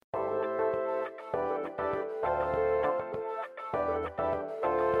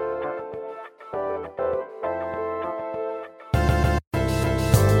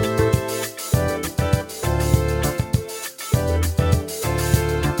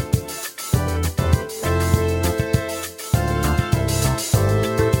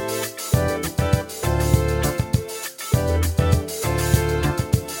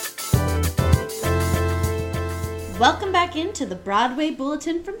in to the Broadway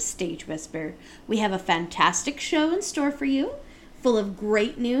Bulletin from Stage Whisper. We have a fantastic show in store for you, full of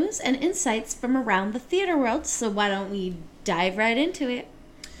great news and insights from around the theater world, so why don't we dive right into it?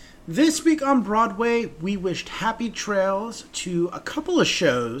 This week on Broadway, we wished happy trails to a couple of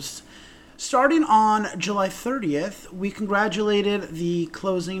shows. Starting on July 30th, we congratulated the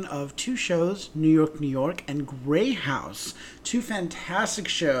closing of two shows, New York, New York, and Grey House. Two fantastic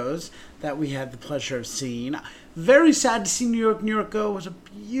shows that we had the pleasure of seeing. Very sad to see New York, New York go. It was a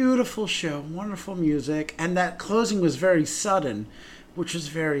beautiful show, wonderful music, and that closing was very sudden, which was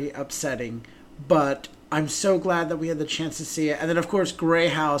very upsetting. But I'm so glad that we had the chance to see it. And then, of course, Grey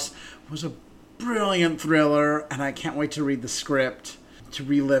House was a brilliant thriller, and I can't wait to read the script, to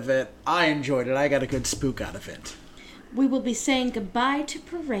relive it. I enjoyed it. I got a good spook out of it. We will be saying goodbye to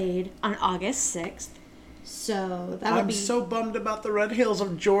Parade on August 6th. So that'll be... I'm so bummed about the Red Hills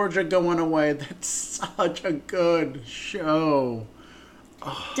of Georgia going away. That's such a good show.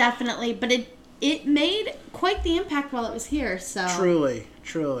 Oh. Definitely, but it made quite the impact while it was here, so...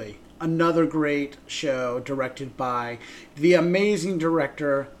 Truly. Another great show directed by the amazing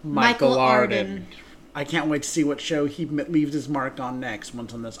director, Michael Arden. I can't wait to see what show he leaves his mark on next.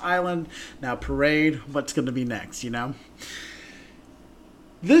 Once on this island, now Parade. What's going to be next, you know?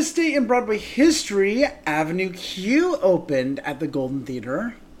 This day in Broadway history, Avenue Q opened at the Golden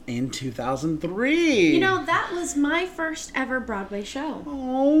Theater in 2003. You know, that was my first ever Broadway show.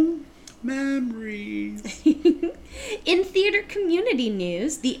 Oh, memories. In theater community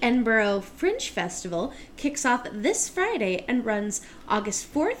news, the Edinburgh Fringe Festival kicks off this Friday and runs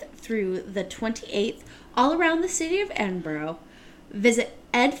August 4th through the 28th all around the city of Edinburgh. Visit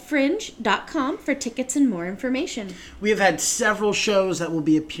edfringe.com for tickets and more information. We have had several shows that will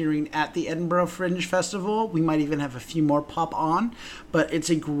be appearing at the Edinburgh Fringe Festival. We might even have a few more pop on, but it's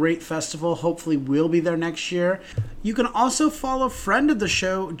a great festival. Hopefully we'll be there next year. You can also follow friend of the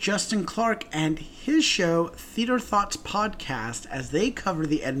show, Justin Clark, and his show, Theater Thoughts Podcast, as they cover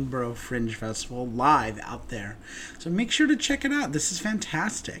the Edinburgh Fringe Festival live out there. So make sure to check it out. This is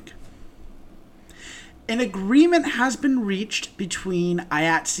fantastic. An agreement has been reached between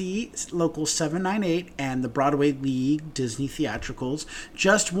IATSE Local 798 and the Broadway League Disney Theatricals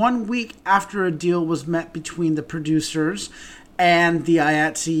just 1 week after a deal was met between the producers and the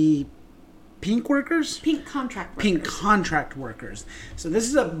IATSE Pink contract workers. So this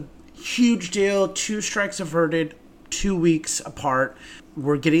is a huge deal. 2 strikes averted, 2 weeks apart.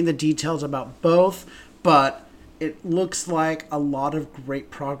 We're getting the details about both, but it looks like a lot of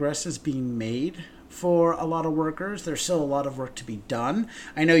great progress is being made for a lot of workers. There's still a lot of work to be done.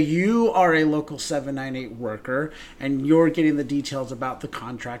 I know you are a local 798 worker and you're getting the details about the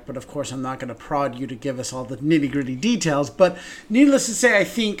contract, but of course I'm not going to prod you to give us all the nitty-gritty details. But needless to say, I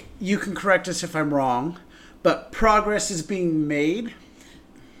think you can correct us if I'm wrong, but progress is being made.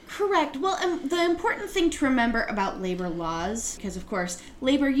 Correct. Well, the important thing to remember about labor laws, because of course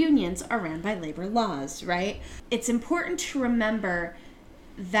labor unions are ran by labor laws, right? It's important to remember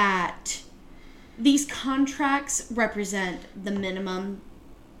that these contracts represent the minimum,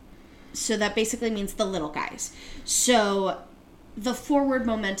 so that basically means the little guys. So the forward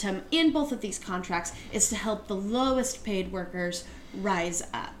momentum in both of these contracts is to help the lowest paid workers rise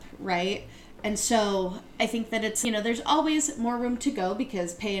up, right? And so I think that it's, there's always more room to go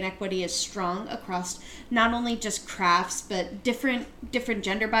because pay inequity is strong across not only just crafts, but different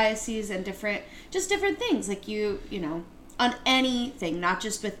gender biases and different things like on anything, not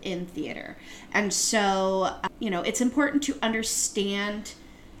just within theater. And so, it's important to understand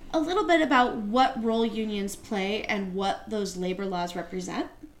a little bit about what role unions play and what those labor laws represent.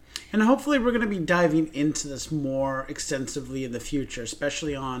 And hopefully we're going to be diving into this more extensively in the future,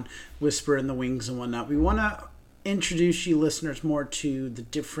 especially on Whisper in the Wings and whatnot. We want to introduce you listeners more to the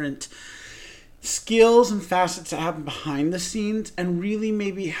different skills and facets that happen behind the scenes and really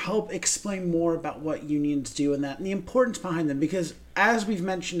maybe help explain more about what unions do and the importance behind them. Because as we've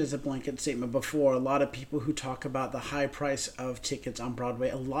mentioned as a blanket statement before, a lot of people who talk about the high price of tickets on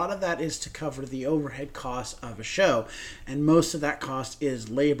Broadway, a lot of that is to cover the overhead costs of a show. And most of that cost is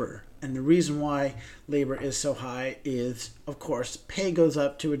labor. And the reason why labor is so high is, of course, pay goes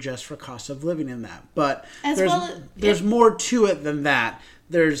up to adjust for cost of living in that. But there's more to it than that.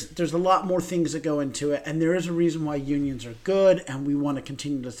 There's a lot more things that go into it, and there is a reason why unions are good, and we want to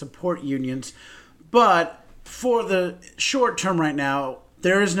continue to support unions. But for the short term right now,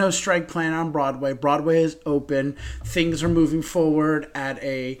 there is no strike plan on Broadway. Broadway is open. Things are moving forward at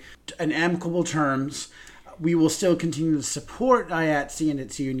an amicable terms. We will still continue to support IATSE and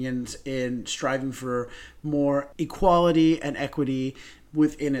its unions in striving for more equality and equity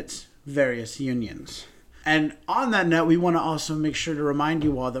within its various unions. And on that note, we want to also make sure to remind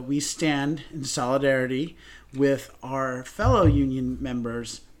you all that we stand in solidarity with our fellow union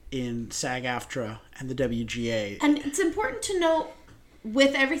members in SAG-AFTRA and the WGA. And it's important to note,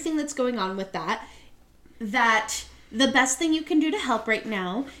 with everything that's going on with that the best thing you can do to help right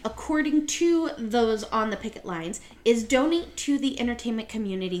now, according to those on the picket lines, is donate to the Entertainment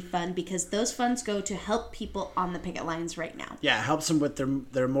Community Fund, because those funds go to help people on the picket lines right now. Yeah, it helps them with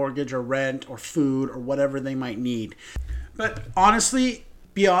their mortgage or rent or food or whatever they might need. But honestly,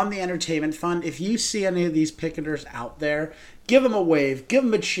 beyond the entertainment fund, if you see any of these picketers out there, give them a wave, give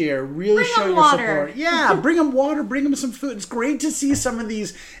them a cheer, really show your support. Yeah, bring them water, bring them some food. It's great to see some of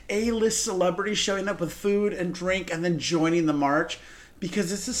these A-list celebrities showing up with food and drink and then joining the march, because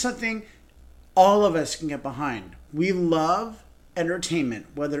this is something all of us can get behind. We love entertainment,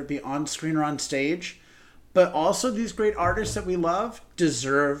 whether it be on screen or on stage, but also these great artists that we love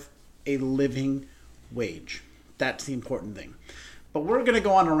deserve a living wage. That's the important thing. But we're going to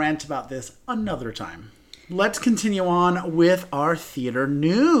go on a rant about this another time. Let's continue on with our theater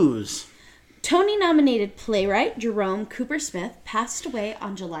news. Tony-nominated playwright Jerome Cooper Smith passed away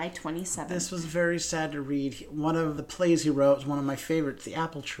on July 27th. This was very sad to read. One of the plays he wrote was one of my favorites, The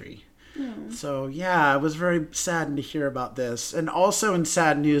Apple Tree. So, yeah, it was very saddened to hear about this. And also in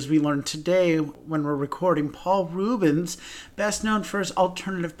sad news, we learned today when we're recording, Paul Rubens, best known for his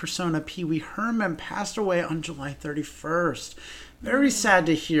alternative persona, Pee Wee Herman, passed away on July 31st. Very sad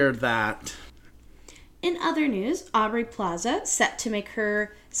to hear that. In other news, Aubrey Plaza set to make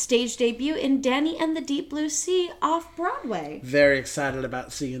her stage debut in Danny and the Deep Blue Sea off Broadway. Very excited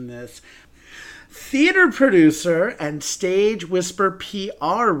about seeing this. Theater producer and Stage Whisper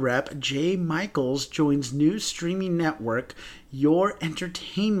PR rep Jay Michaels joins new streaming network, Your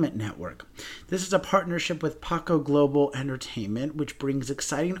Entertainment Network. This is a partnership with Paco Global Entertainment, which brings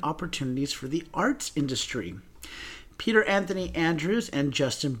exciting opportunities for the arts industry. Peter Anthony Andrews and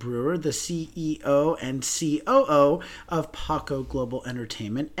Justin Brewer, the CEO and COO of Paco Global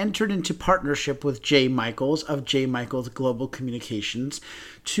Entertainment, entered into partnership with Jay Michaels of Jay Michaels Global Communications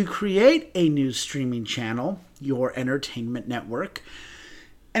to create a new streaming channel, Your Entertainment Network.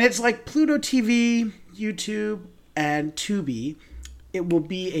 And it's like Pluto TV, YouTube, and Tubi. It will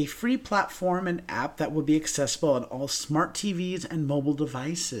be a free platform and app that will be accessible on all smart TVs and mobile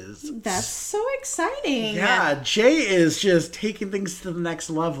devices. That's so exciting. Yeah, Jay is just taking things to the next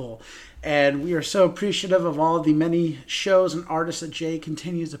level. And we are so appreciative of all the many shows and artists that Jay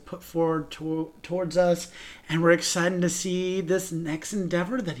continues to put forward towards us. And we're excited to see this next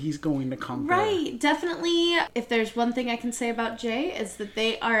endeavor that he's going to conquer. Right, definitely. If there's one thing I can say about Jay, is that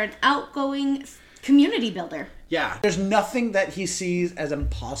they are an outgoing community builder. Yeah, there's nothing that he sees as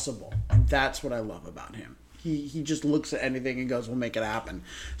impossible. And that's what I love about him. He just looks at anything and goes, we'll make it happen.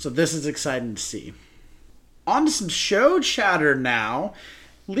 So this is exciting to see. On to some show chatter now.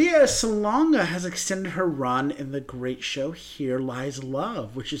 Leah Salonga has extended her run in the great show Here Lies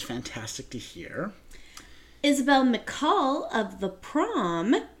Love, which is fantastic to hear. Isabel McCall of The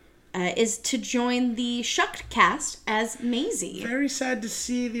Prom is to join the Shucked cast as Maisie. Very sad to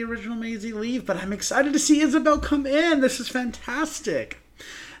see the original Maisie leave, but I'm excited to see Isabel come in. This is fantastic.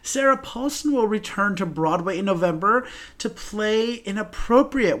 Sarah Paulson will return to Broadway in November to play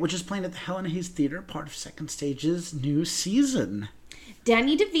Inappropriate, which is playing at the Helen Hayes Theater, part of Second Stage's new season.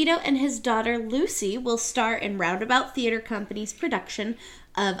 Danny DeVito and his daughter Lucy will star in Roundabout Theater Company's production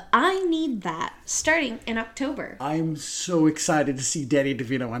of I Need That, starting in October. I'm so excited to see Danny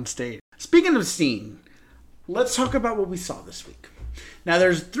DeVito on stage. Speaking of scene, let's talk about what we saw this week. Now,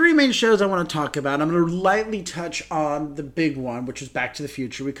 there's three main shows I want to talk about. I'm going to lightly touch on the big one, which is Back to the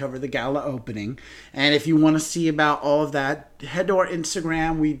Future. We covered the gala opening. And if you want to see about all of that, head to our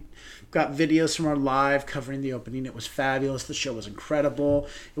Instagram. We got videos from our live covering the opening. It was fabulous. The show was incredible.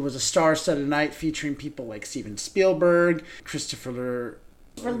 It was a star-studded night featuring people like Steven Spielberg, Christopher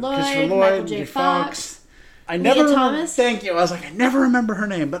Lloyd, Michael J. Fox, Thomas. Thank you. I was like, I never remember her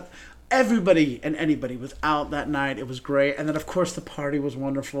name, but everybody and anybody was out that night. It was great. And then, of course, the party was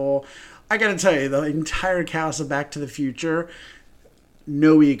wonderful. I got to tell you, the entire cast of Back to the Future,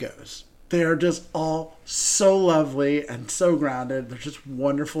 no egos. They are just all so lovely and so grounded. They're just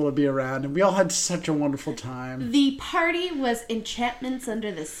wonderful to be around. And we all had such a wonderful time. The party was enchantments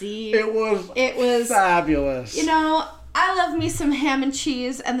under the sea. It was fabulous. You know, I love me some ham and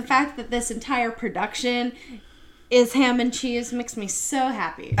cheese. And the fact that this entire production is ham and cheese makes me so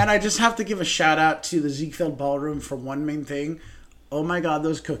happy. And I just have to give a shout out to the Ziegfeld Ballroom for one main thing. Oh my God,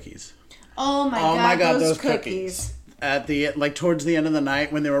 those cookies. Oh my God, those cookies. At the towards the end of the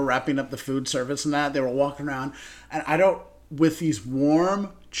night when they were wrapping up the food service and that, they were walking around, and I don't with these warm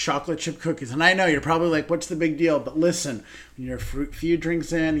chocolate chip cookies. And I know you're probably like, what's the big deal? But listen, when you're a few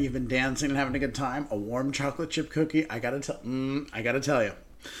drinks in, you've been dancing and having a good time, a warm chocolate chip cookie, I gotta tell you.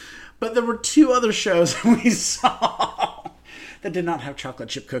 But there were 2 other shows we saw that did not have chocolate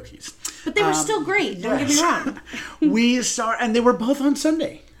chip cookies. But they were still great, don't get me wrong. We saw, and they were both on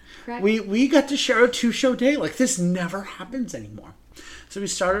Sunday. Correct. We got to share a 2-show day. Like, this never happens anymore. So we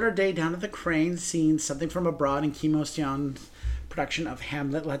started our day down at the Crane, seeing Something from Abroad and Kim Seon's production of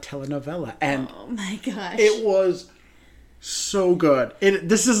Hamlet La Telenovela. And oh my gosh. it was so good.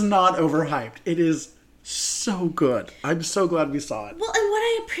 This is not overhyped. It is so good. I'm so glad we saw it. Well, and what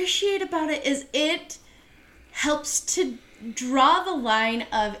I appreciate about it is it helps to draw the line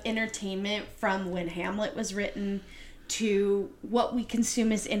of entertainment from when Hamlet was written to what we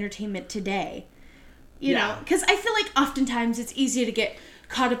consume as entertainment today. You know, because I feel like oftentimes it's easy to get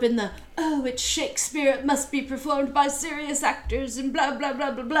caught up in the, oh, it's Shakespeare, it must be performed by serious actors and blah, blah,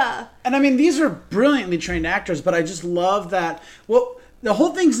 blah, blah, blah. And I mean, these are brilliantly trained actors, but I just love that, well, the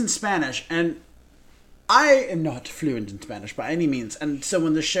whole thing's in Spanish, and I am not fluent in Spanish by any means. And so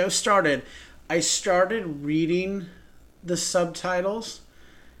when the show started, I started reading the subtitles,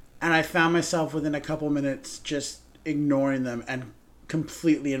 and I found myself within a couple minutes just ignoring them and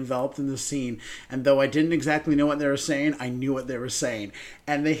completely enveloped in the scene. And though I didn't exactly know what they were saying, I knew what they were saying.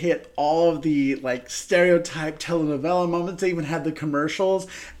 And they hit all of the like stereotype telenovela moments. They even had the commercials,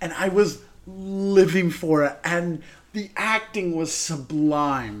 and I was living for it. And the acting was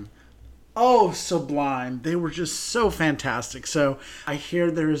sublime. Oh, sublime. They were just so fantastic. So I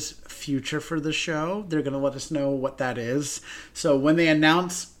hear there's future for the show. They're going to let us know what that is. So when they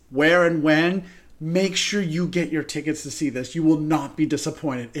announce where and when, make sure you get your tickets to see this. You will not be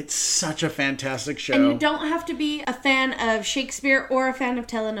disappointed. It's such a fantastic show. And you don't have to be a fan of Shakespeare or a fan of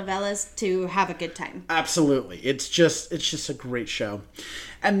telenovelas to have a good time. Absolutely. It's just a great show.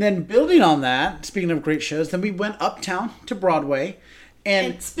 And then building on that, speaking of great shows, then we went uptown to Broadway.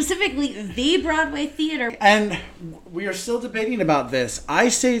 And specifically the Broadway theater. And we are still debating about this. I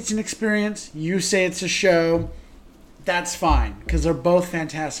say it's an experience. You say it's a show. That's fine, because they're both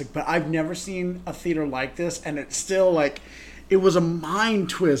fantastic. But I've never seen a theater like this, and it's still like, it was a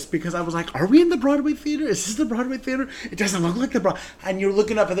mind twist, because I was like, are we in the Broadway theater? Is this the Broadway theater? It doesn't look like the Broadway. And you're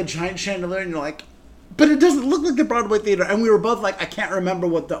looking up at the giant chandelier, and you're like, but it doesn't look like the Broadway theater. And we were both like, I can't remember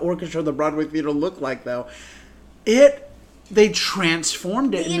what the orchestra of the Broadway theater looked like, though. They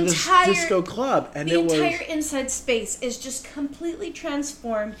transformed it into this disco club. And the entire inside space is just completely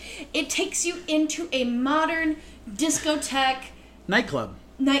transformed. It takes you into a modern discotheque nightclub,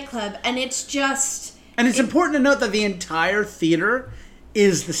 and it's just... And it's important to note that the entire theater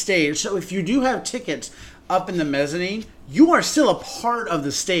is the stage. So if you do have tickets up in the mezzanine, you are still a part of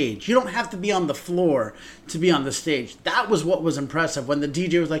the stage. You don't have to be on the floor to be on the stage. That was what was impressive. When the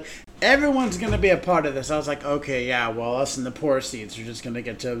DJ was like, everyone's going to be a part of this, I was like, okay, yeah, well, us in the poor seats are just going to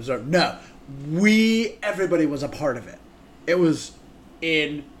get to observe. No, everybody was a part of it. It was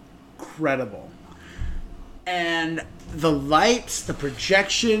incredible. And the lights, the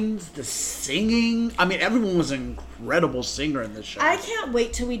projections, the singing. I mean, everyone was an incredible singer in this show. I can't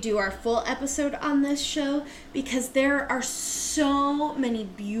wait till we do our full episode on this show, because there are so many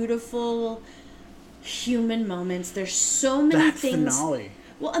beautiful human moments. There's so many things. Finale.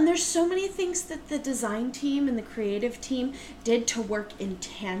 Well, and there's so many things that the design team and the creative team did to work in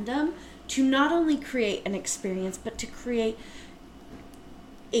tandem to not only create an experience, but to create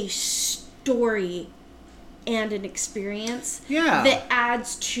a story and an experience that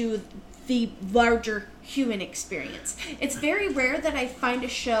adds to the larger human experience. It's very rare that I find a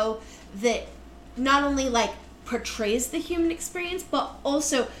show that not only like portrays the human experience, but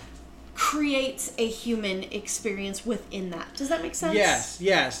also creates a human experience within that. Does that make sense?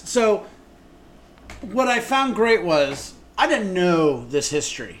 Yes. So what I found great was I didn't know this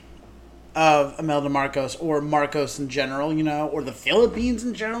history of Imelda Marcos or Marcos in general, or the Philippines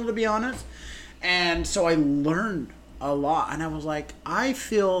in general, to be honest. And so I learned a lot, and I was like, I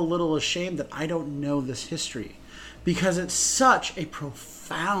feel a little ashamed that I don't know this history, because it's such a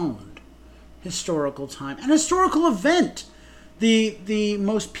profound historical time, an historical event.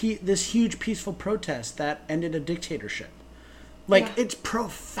 This huge peaceful protest that ended a dictatorship. It's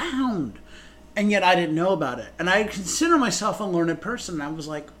profound, and yet I didn't know about it. And I consider myself a learned person, and I was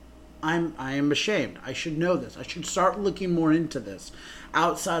like, I am ashamed. I should know this. I should start looking more into this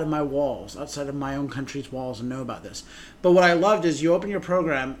outside of my walls, outside of my own country's walls, and know about this. But what I loved is you open your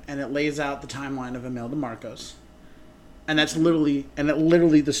program and it lays out the timeline of Imelda Marcos. And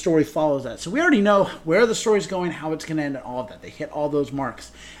literally the story follows that. So we already know where the story's going, how it's going to end, and all of that. They hit all those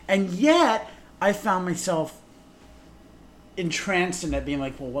marks. And yet I found myself entranced in it, being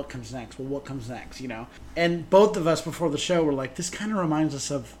like, well, what comes next? Well, what comes next? You know? And both of us before the show were like, this kind of reminds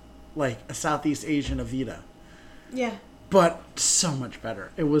us of like a Southeast Asian Evita. Yeah. But so much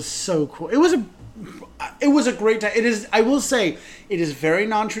better. It was so cool. It was a great time. It is, I will say, it is very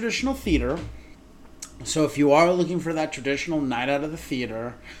non-traditional theater. So if you are looking for that traditional night out of the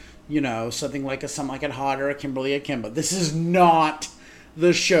theater, you know, something like a Hot or a Kimberly Akimbo, this is not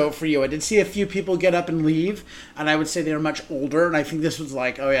the show for you. I did see a few people get up and leave, and I would say they were much older, and I think this was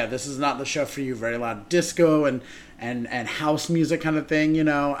like, oh yeah, this is not the show for you. Very loud disco and house music kind of thing, you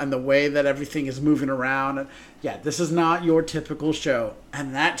know, and the way that everything is moving around. And yeah, this is not your typical show,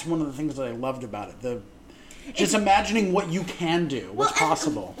 and that's one of the things that I loved about it. Just imagining what you can do, what's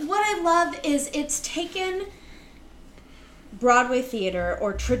possible. What I love is it's taken Broadway theater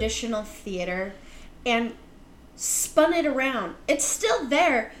or traditional theater and spun it around. It's still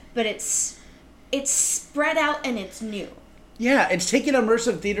there, but it's spread out and it's new. Yeah, it's taking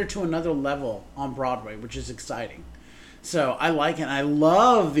immersive theater to another level on Broadway, which is exciting. So I like it. I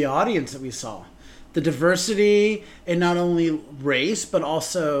love the audience that we saw. The diversity in not only race, but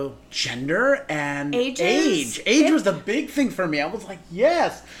also gender and age. Age was the big thing for me. I was like,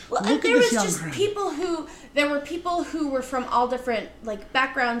 yes, well, look and at this young just crowd. There were people who were from all different like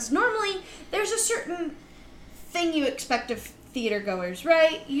backgrounds. Normally, there's a certain thing you expect of theater goers,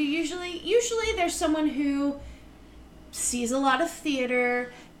 right? You usually there's someone who sees a lot of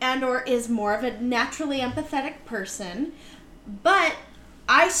theater and or is more of a naturally empathetic person. But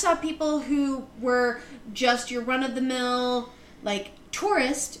I saw people who were just your run-of-the-mill, like,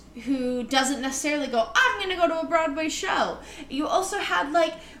 tourist who doesn't necessarily go, I'm going to go to a Broadway show. You also had,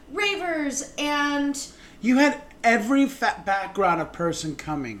 like, ravers and... You had every background of person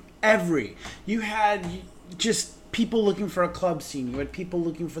coming. Every. You had just people looking for a club scene. You had people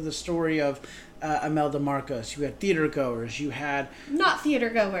looking for the story of Imelda Marcos. You had theater goers. You had... Not theater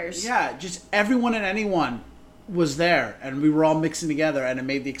goers. Yeah, just everyone and anyone was there, and we were all mixing together, and it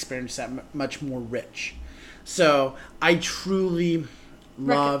made the experience that much more rich. So I truly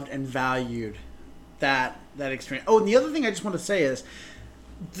loved and valued that experience. Oh, and the other thing I just want to say is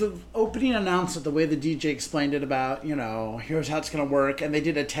the opening announcement, the way the DJ explained it about, you know, here's how it's going to work, and they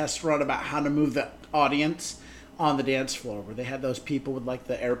did a test run about how to move the audience on the dance floor, where they had those people with like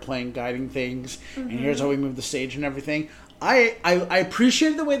the airplane guiding things, and here's how we move the stage and everything. I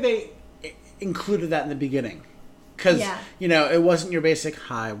appreciated the way they included that in the beginning. Because, you know, it wasn't your basic,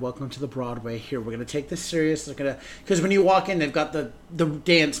 hi, welcome to the Broadway. Here, we're going to take this serious. Because when you walk in, they've got the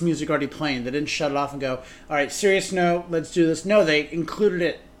dance music already playing. They didn't shut it off and go, all right, serious note, let's do this. No, they included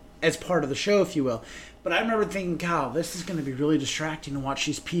it as part of the show, if you will. But I remember thinking, God, this is going to be really distracting to watch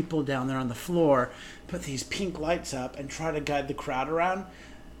these people down there on the floor put these pink lights up and try to guide the crowd around.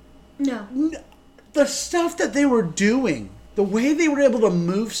 No. The stuff that they were doing, the way they were able to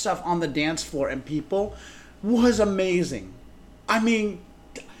move stuff on the dance floor and people was amazing. I mean,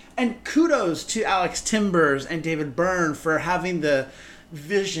 and kudos to Alex Timbers and David Byrne for having the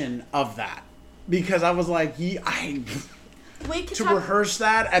vision of that. Because I was like, rehearse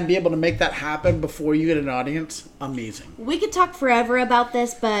that and be able to make that happen before you get an audience, amazing. We could talk forever about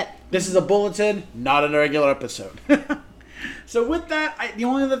this, but... This is a bulletin, not a regular episode. So with that, the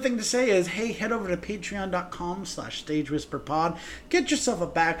only other thing to say is, hey, head over to patreon.com/StageWhisperPod. Get yourself a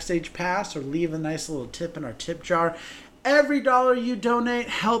backstage pass or leave a nice little tip in our tip jar. Every dollar you donate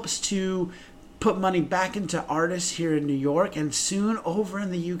helps to put money back into artists here in New York and soon over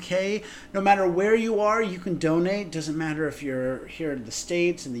in the UK. No matter where you are, you can donate. Doesn't matter if you're here in the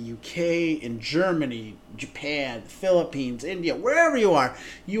States, in the UK, in Germany, Japan, the Philippines, India, wherever you are,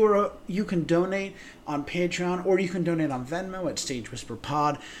 you can donate on Patreon or you can donate on Venmo at Stage Whisper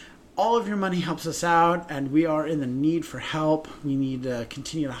Pod. All of your money helps us out, and we are in the need for help. We need to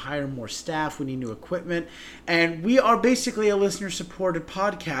continue to hire more staff. We need new equipment. And we are basically a listener-supported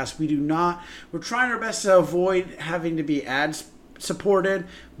podcast. We're trying our best to avoid having to be ad-supported.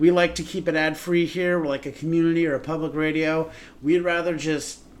 We like to keep it ad-free here. We're like a community or a public radio. We'd rather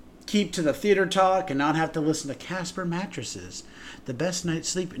just keep to the theater talk and not have to listen to Casper mattresses. The best night's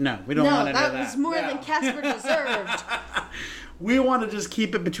sleep. No, we don't want to do that. No, that was more than Casper deserved. We want to just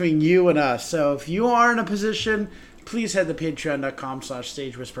keep it between you and us. So if you are in a position, please head to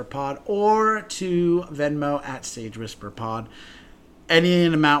patreon.com/StageWhisperPod or to Venmo at StageWhisperPod. Any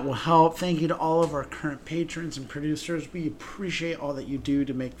amount will help. Thank you to all of our current patrons and producers. We appreciate all that you do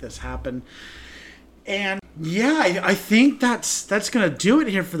to make this happen. And yeah, I think that's going to do it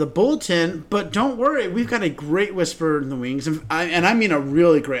here for the bulletin. But don't worry, we've got a great whisper in the wings. And I mean a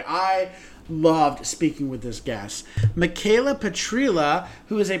really great. loved speaking with this guest. Michaela Petrillo,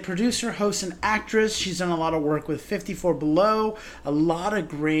 who is a producer, host, and actress. She's done a lot of work with 54 Below, a lot of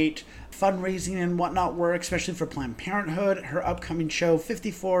great fundraising and whatnot work, especially for Planned Parenthood. Her upcoming show,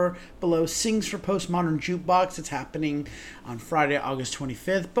 54 Below, Sings for Postmodern Jukebox. It's happening on Friday, August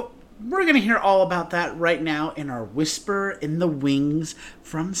 25th. But we're going to hear all about that right now in our Whisper in the Wings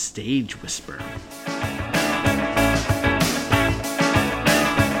from Stage Whisper.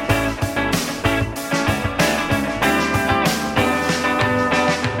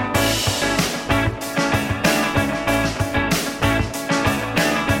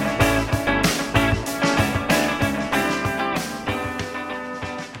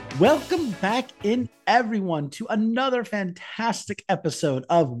 Welcome back in, everyone, to another fantastic episode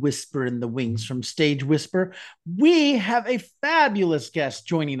of Whisper in the Wings from Stage Whisper. We have a fabulous guest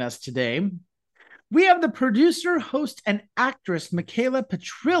joining us today. We have the producer, host, and actress Michaela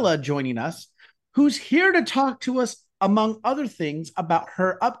Petrillo joining us, who's here to talk to us, among other things, about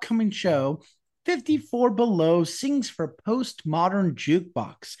her upcoming show, 54 Below Sings for Postmodern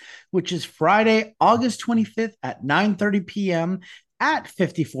Jukebox, which is Friday, August 25th at 9:30 p.m. at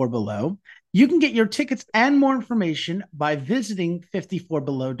 54 Below. You can get your tickets and more information by visiting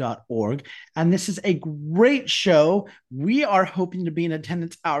 54below.org. And this is a great show. We are hoping to be in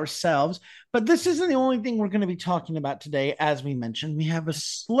attendance ourselves, but this isn't the only thing we're going to be talking about today. As we mentioned, we have a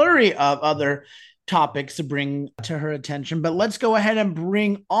slurry of other topics to bring to her attention, but let's go ahead and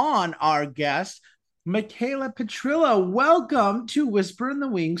bring on our guest, Michaela Petrillo. Welcome to Whisper in the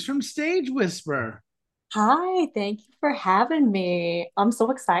Wings from Stage Whisper. Hi, thank you for having me. I'm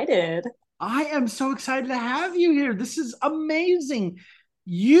so excited. I am so excited to have you here. This is amazing.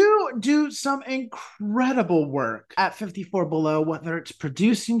 You do some incredible work at 54 Below, whether it's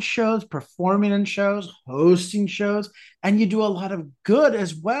producing shows, performing in shows, hosting shows, and you do a lot of good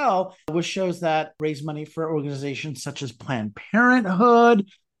as well with shows that raise money for organizations such as Planned Parenthood.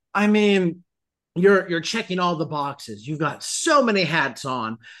 I mean, you're checking all the boxes. You've got so many hats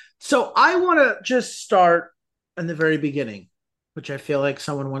on. So I want to just start in the very beginning, which I feel like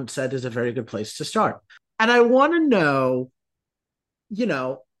someone once said is a very good place to start. And I want to know,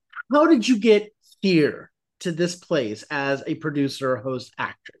 how did you get here to this place as a producer, host,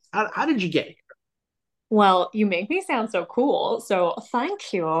 actress? How did you get here? Well, you make me sound so cool. So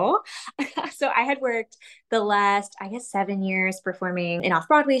thank you. So I had worked the last, 7 years performing in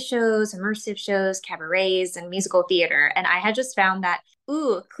off-Broadway shows, immersive shows, cabarets, and musical theater. And I had just found that,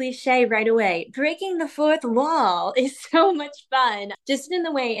 cliche right away, breaking the fourth wall is so much fun. Just in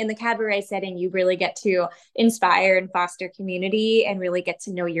the cabaret setting, you really get to inspire and foster community and really get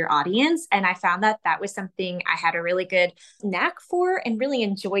to know your audience. And I found that that was something I had a really good knack for and really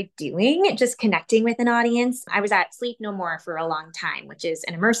enjoyed doing, just connecting with an audience. I was at Sleep No More for a long time, which is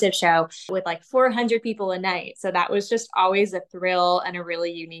an immersive show with like 400 people a night. So that was just always a thrill and a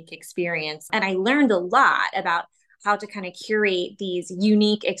really unique experience. And I learned a lot about how to kind of curate these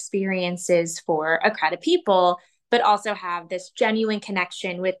unique experiences for a crowd of people, but also have this genuine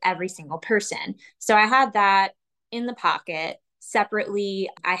connection with every single person. So I had that in the pocket. Separately,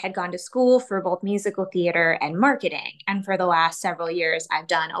 I had gone to school for both musical theater and marketing. And for the last several years, I've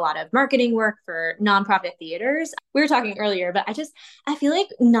done a lot of marketing work for nonprofit theaters. We were talking earlier, but I feel like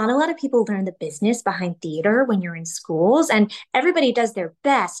not a lot of people learn the business behind theater when you're in schools, and everybody does their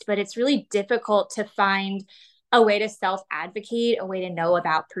best, but it's really difficult to find a way to self-advocate, a way to know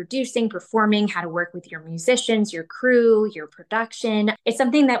about producing, performing, how to work with your musicians, your crew, your production. It's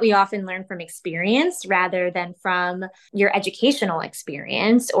something that we often learn from experience rather than from your educational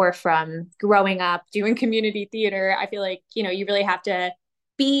experience or from growing up doing community theater. I feel like, you really have to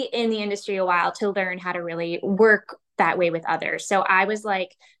be in the industry a while to learn how to really work that way with others. So I was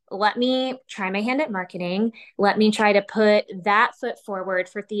like, let me try my hand at marketing. Let me try to put that foot forward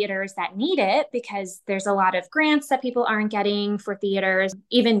for theaters that need it, because there's a lot of grants that people aren't getting for theaters.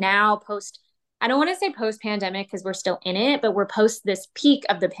 Even now, I don't want to say post-pandemic because we're still in it, but we're post this peak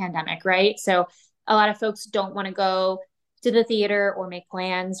of the pandemic, right? So a lot of folks don't want to go to the theater or make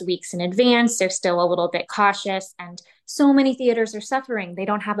plans weeks in advance. They're still a little bit cautious. And so many theaters are suffering. They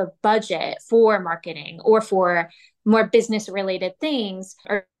don't have a budget for marketing or for more business related things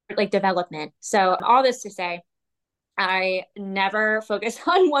or like development. So all this to say, I never focus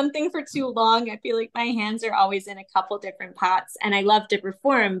on one thing for too long. I feel like my hands are always in a couple different pots, and I love to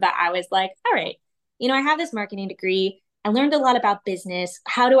perform, but I was like, all right, I have this marketing degree. I learned a lot about business.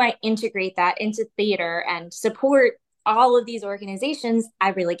 How do I integrate that into theater and support all of these organizations I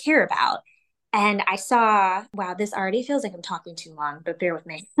really care about? And I saw, wow, this already feels like I'm talking too long, but bear with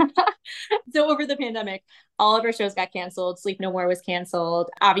me. So over the pandemic, all of our shows got canceled. Sleep No More was canceled.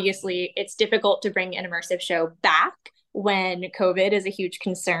 Obviously, it's difficult to bring an immersive show back when COVID is a huge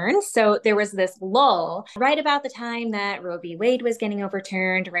concern. So there was this lull right about the time that Roe v. Wade was getting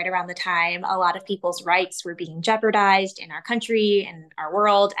overturned, right around the time a lot of people's rights were being jeopardized in our country and our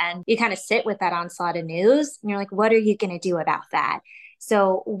world. And you kind of sit with that onslaught of news and you're like, what are you going to do about that?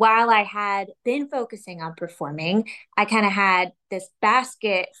 So while I had been focusing on performing, I kind of had this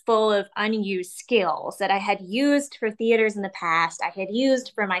basket full of unused skills that I had used for theaters in the past, I had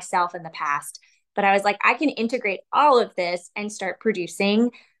used for myself in the past. But I was like, I can integrate all of this and start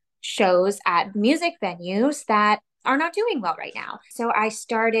producing shows at music venues that are not doing well right now. So I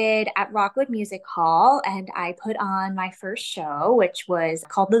started at Rockwood Music Hall and I put on my first show, which was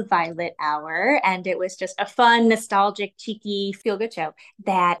called The Violet Hour. And it was just a fun, nostalgic, cheeky, feel-good show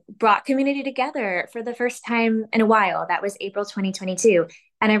that brought community together for the first time in a while. That was April 2022.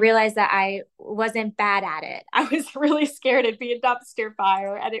 And I realized that I wasn't bad at it. I was really scared it'd be a dumpster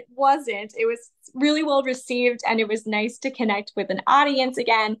fire, and it wasn't. It was really well received, and it was nice to connect with an audience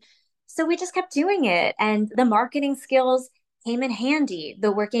again. So we just kept doing it. And the marketing skills came in handy.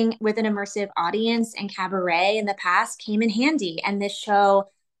 The working with an immersive audience and cabaret in the past came in handy. And this show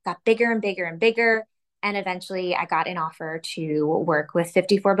got bigger and bigger and bigger. And eventually I got an offer to work with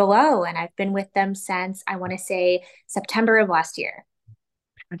 54 Below. And I've been with them since, I want to say, September of last year.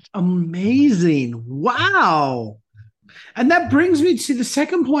 That's amazing. Wow. And that brings me to the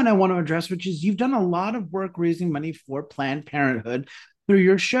second point I want to address, which is you've done a lot of work raising money for Planned Parenthood through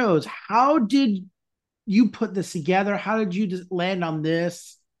your shows. How did you put this together? How did you land on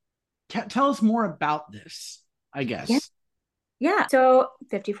this? Tell us more about this, I guess. Yeah. So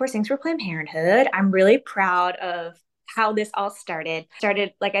 54 Sings for Planned Parenthood. I'm really proud of how this all started.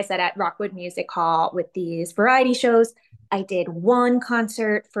 Started, like I said, at Rockwood Music Hall with these variety shows. I did one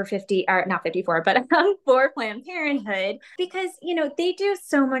concert for 50, or not 54, but for Planned Parenthood because, you know, they do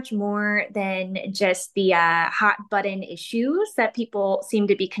so much more than just the hot button issues that people seem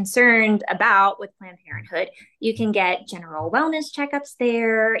to be concerned about with Planned Parenthood. You can get general wellness checkups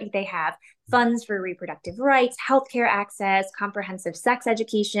there. They have funds for reproductive rights, healthcare access, comprehensive sex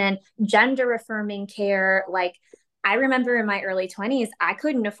education, gender affirming care. Like, I remember in my early 20s, I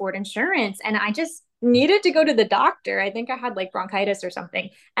couldn't afford insurance and I just needed to go to the doctor. I think I had like bronchitis or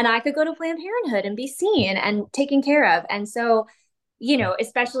something, and I could go to Planned Parenthood and be seen and taken care of. And so, you know,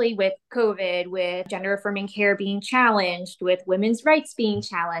 especially with COVID, with gender affirming care being challenged, with women's rights being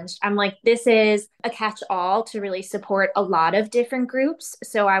challenged, I'm like, this is a catch all to really support a lot of different groups.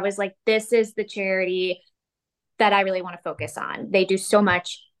 So I was like, this is the charity that I really want to focus on. They do so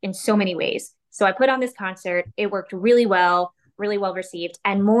much in so many ways. So I put on this concert. It worked really well received,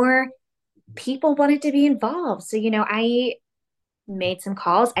 and more people wanted to be involved. So, you know, I made some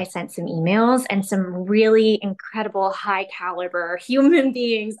calls, I sent some emails, and some really incredible, high caliber human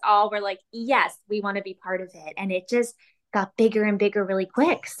beings all were like, yes, we want to be part of it. And it just got bigger and bigger really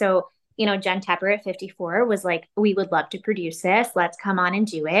quick. So, you know, Jen Tepper at 54 was like, we would love to produce this. Let's come on and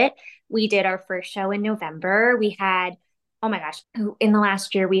do it. We did our first show in November. We had, oh my gosh, in the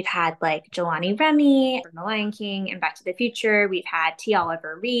last year, we've had like Jelani Remy from The Lion King and Back to the Future. We've had T.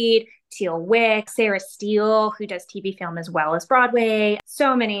 Oliver Reed, Teal Wick, Sarah Steele, who does TV film as well as Broadway.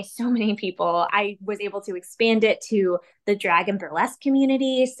 So many people. I was able to expand it to the drag and burlesque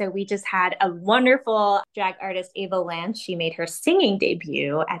community. So we just had a wonderful drag artist, Ava Lance. She made her singing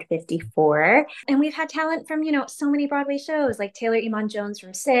debut at 54. And we've had talent from, you know, so many Broadway shows like Taylor Iman Jones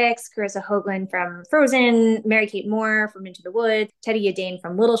from Six, Carissa Hoagland from Frozen, Mary-Kate Moore from Into the Woods, Teddy Yadane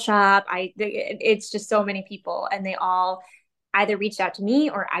from Little Shop. It's just so many people, and they all either reached out to me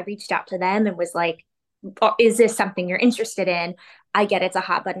or I reached out to them and was like, oh, is this something you're interested in? I get it's a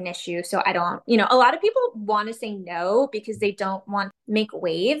hot button issue. So I don't, you know, a lot of people want to say no because they don't want to make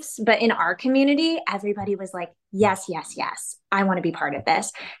waves. But in our community, everybody was like, yes, yes, yes, I want to be part of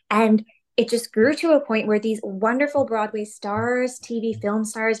this. And it just grew to a point where these wonderful Broadway stars, TV film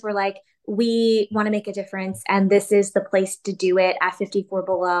stars were like, we want to make a difference. And this is the place to do it at 54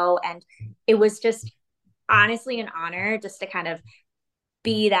 Below. And it was just honestly an honor just to kind of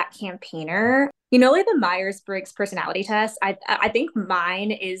be that campaigner. You know, like the Myers-Briggs personality test, I think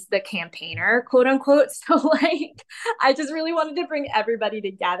mine is the campaigner, quote unquote. So like, I just really wanted to bring everybody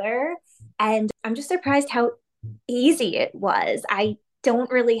together. And I'm just surprised how easy it was. I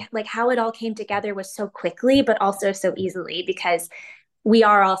don't really like how it all came together was so quickly, but also so easily because we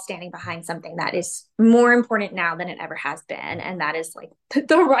are all standing behind something that is more important now than it ever has been. And that is like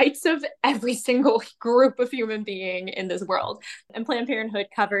the rights of every single group of human being in this world. And Planned Parenthood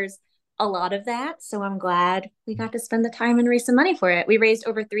covers a lot of that. So I'm glad we got to spend the time and raise some money for it. We raised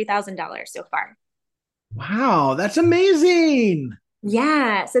over $3,000 so far. Wow, that's amazing.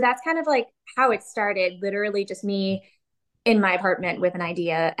 Yeah. So that's kind of like how it started. Literally just me in my apartment with an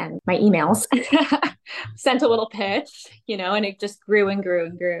idea and my emails. Sent a little pitch, and it just grew and grew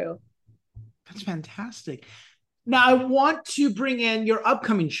and grew. That's fantastic. Now, I want to bring in your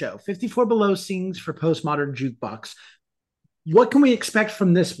upcoming show, 54 Below Sings for Postmodern Jukebox. What can we expect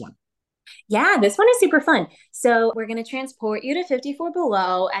from this one? Yeah, this one is super fun. So we're going to transport you to 54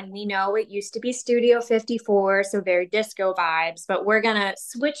 Below, and we know it used to be Studio 54, so very disco vibes, but we're going to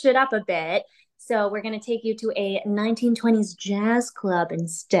switch it up a bit. So we're going to take you to a 1920s jazz club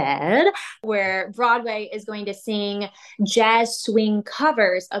instead, where Broadway is going to sing jazz swing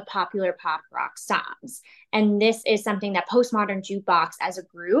covers of popular pop rock songs. And this is something that Postmodern Jukebox as a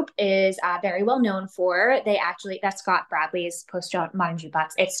group is very well known for. That's Scott Bradley's Postmodern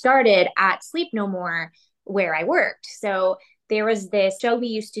Jukebox. It started at Sleep No More, where I worked. So there was this show we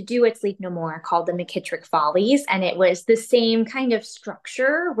used to do at Sleep No More called the McKittrick Follies. And it was the same kind of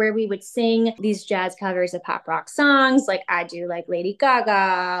structure where we would sing these jazz covers of pop rock songs. Like I do like Lady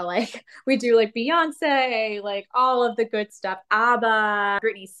Gaga, like we do like Beyonce, like all of the good stuff, ABBA,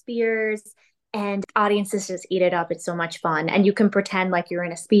 Britney Spears. And audiences just eat it up. It's so much fun. And you can pretend like you're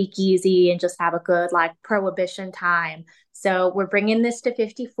in a speakeasy and just have a good like prohibition time. So we're bringing this to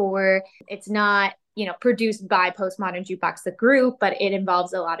 54. It's not, produced by Postmodern Jukebox, the group, but it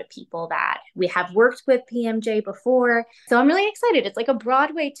involves a lot of people that we have worked with PMJ before. So I'm really excited. It's like a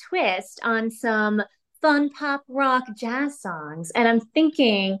Broadway twist on some fun pop rock jazz songs. And I'm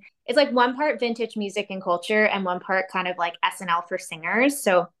thinking it's like one part vintage music and culture and one part kind of like SNL for singers.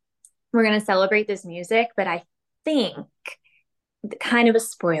 So we're going to celebrate this music, but I think kind of a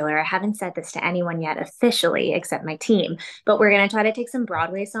spoiler. I haven't said this to anyone yet officially, except my team, but we're going to try to take some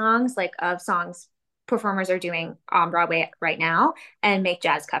Broadway songs, like of songs performers are doing on Broadway right now, and make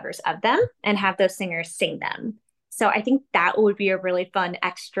jazz covers of them and have those singers sing them. So I think that would be a really fun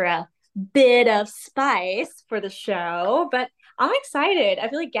extra bit of spice for the show, but I'm excited. I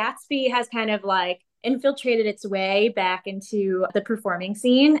feel like Gatsby has kind of like infiltrated its way back into the performing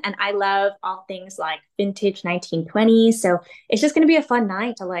scene. And I love all things like vintage 1920s. So it's just going to be a fun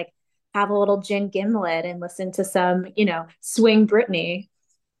night to like have a little gin gimlet and listen to some, swing Britney.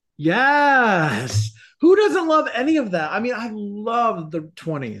 Yes. Who doesn't love any of that? I mean, I loved the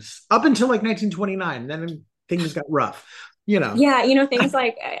 20s up until like 1929. Then things got rough, Yeah, things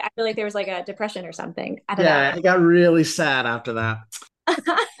like I feel like there was like a depression or something. I don't know. Yeah, it got really sad after that.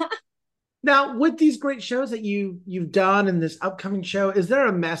 Now, with these great shows that you've done in this upcoming show, is there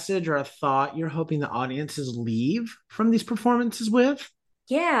a message or a thought you're hoping the audiences leave from these performances with?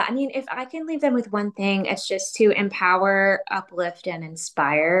 Yeah, I mean, if I can leave them with one thing, it's just to empower, uplift, and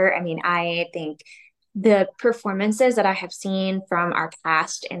inspire. I mean, I think the performances that I have seen from our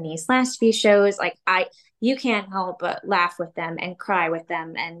cast in these last few shows, like you can't help but laugh with them and cry with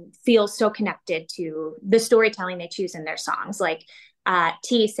them and feel so connected to the storytelling they choose in their songs. Like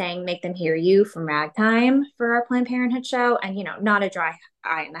T sang Make Them Hear You from Ragtime for our Planned Parenthood show, and not a dry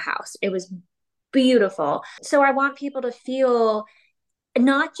eye in the house. It was beautiful. So I want people to feel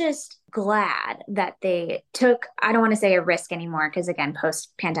not just glad that they took, I don't want to say a risk anymore, because again,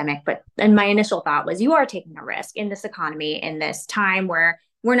 post pandemic, and my initial thought was you are taking a risk in this economy, in this time where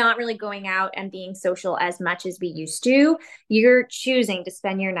we're not really going out and being social as much as we used to. You're choosing to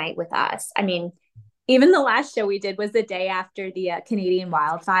spend your night with us. I mean, even the last show we did was the day after the Canadian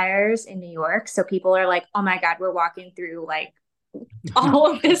wildfires in New York. So people are like, oh my God, we're walking through like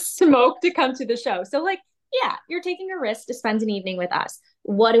all of this smoke to come to the show. So like, yeah, you're taking a risk to spend an evening with us.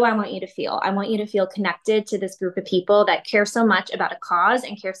 What do I want you to feel? I want you to feel connected to this group of people that care so much about a cause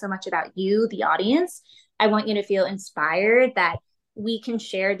and care so much about you, the audience. I want you to feel inspired that we can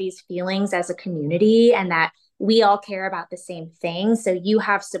share these feelings as a community and that we all care about the same thing. So you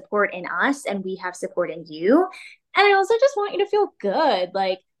have support in us and we have support in you. And I also just want you to feel good.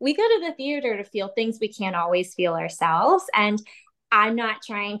 Like we go to the theater to feel things we can't always feel ourselves. And I'm not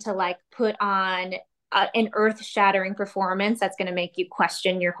trying to like put on an earth-shattering performance that's going to make you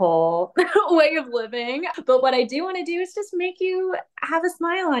question your whole way of living. But what I do want to do is just make you have a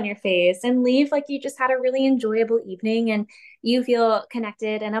smile on your face and leave like you just had a really enjoyable evening and you feel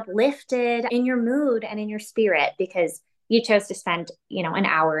connected and uplifted in your mood and in your spirit because you chose to spend, an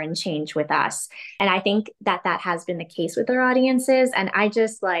hour and change with us. And I think that has been the case with our audiences. And I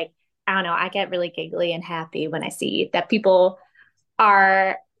just like, I don't know, I get really giggly and happy when I see that people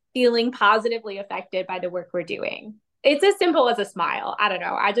are feeling positively affected by the work we're doing. It's as simple as a smile. I don't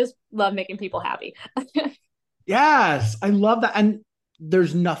know. I just love making people happy. Yes, I love that. And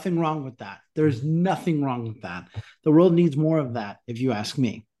There's nothing wrong with that. There's nothing wrong with that. The world needs more of that, if you ask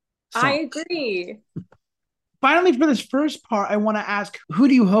me. I So agree. finally, for this first part, I want to ask, who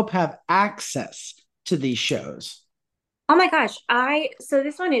do you hope have access to these shows? Oh my gosh. So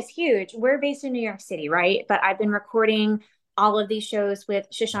this one is huge. We're based in New York City, right? But I've been recording all of these shows with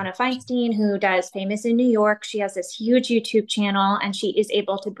Shoshana Feinstein, who does Famous in New York. She has this huge YouTube channel and she is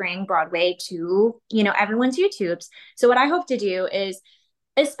able to bring Broadway to, everyone's YouTubes. So what I hope to do is,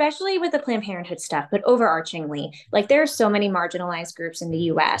 especially with the Planned Parenthood stuff, but overarchingly, like there are so many marginalized groups in the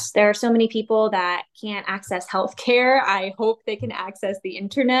US. There are so many people that can't access healthcare. I hope they can access the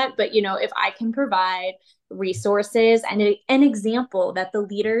internet, but if I can provide resources and an example that the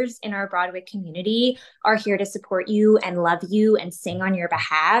leaders in our Broadway community are here to support you and love you and sing on your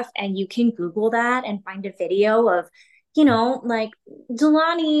behalf, and you can Google that and find a video of like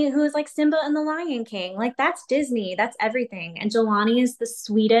Jelani, who is like Simba and the Lion King. Like that's Disney, that's everything. And Jelani is the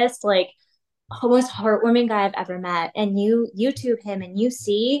sweetest, like most heartwarming guy I've ever met. And you YouTube him and you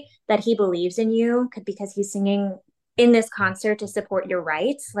see that he believes in you because he's singing in this concert to support your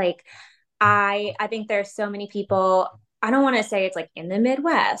rights. Like I think there's so many people. I don't want to say it's like in the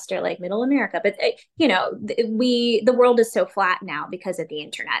Midwest or like middle America, but the world is so flat now because of the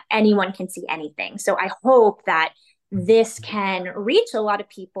internet. Anyone can see anything. So I hope that this can reach a lot of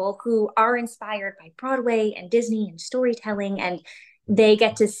people who are inspired by Broadway and Disney and storytelling, and they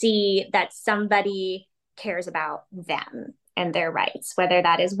get to see that somebody cares about them and their rights, whether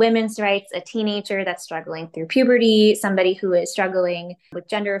that is women's rights, a teenager that's struggling through puberty, somebody who is struggling with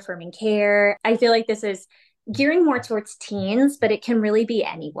gender affirming care. I feel like this is gearing more towards teens, but it can really be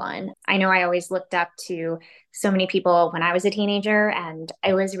anyone. I know I always looked up to so many people when I was a teenager, and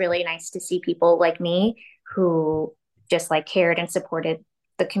it was really nice to see people like me who just like cared and supported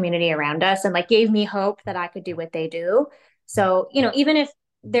the community around us and like gave me hope that I could do what they do. So, even if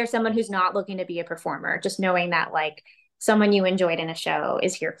there's someone who's not looking to be a performer, just knowing that like someone you enjoyed in a show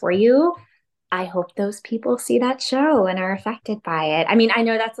is here for you, I hope those people see that show and are affected by it. I mean, I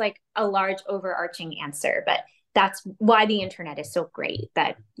know that's like a large overarching answer, but that's why the internet is so great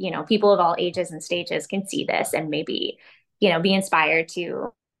that, people of all ages and stages can see this and maybe, be inspired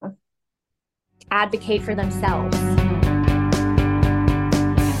to advocate for themselves.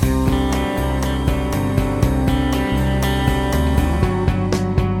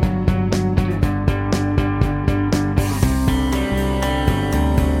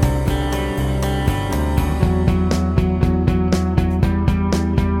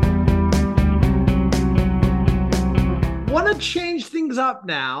 Change things up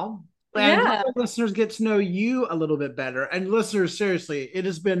now and let the listeners get to know you a little bit better. And listeners, seriously, it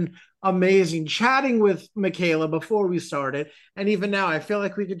has been amazing chatting with Michaela before we started. And even now, I feel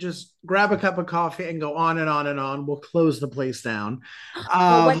like we could just grab a cup of coffee and go on and on and on. We'll close the place down.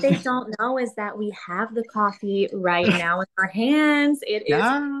 But what they don't know is that we have the coffee right now in our hands. It is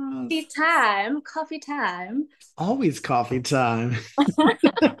coffee time. Always coffee time.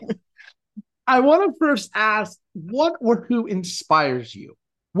 I want to first ask, what or who inspires you?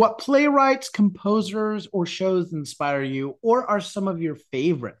 What playwrights, composers, or shows inspire you, or are some of your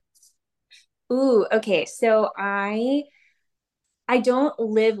favorites? Ooh, okay. So I don't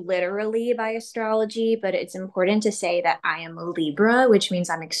live literally by astrology, but it's important to say that I am a Libra, which means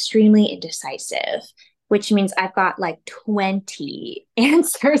I'm extremely indecisive, which means I've got like 20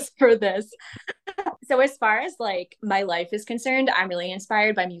 answers for this. So as far as like my life is concerned, I'm really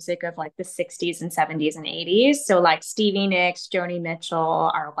inspired by music of like the 60s and 70s and 80s. So like Stevie Nicks, Joni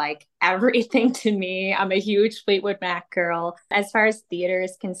Mitchell are like everything to me. I'm a huge Fleetwood Mac girl. As far as theater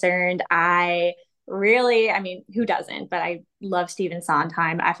is concerned, I mean, who doesn't? But I love Stephen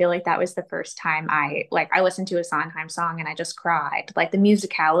Sondheim. I feel like that was the first time I listened to a Sondheim song and I just cried. Like the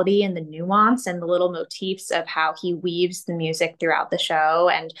musicality and the nuance and the little motifs of how he weaves the music throughout the show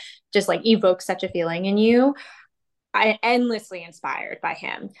and just like evokes such a feeling in you. I endlessly inspired by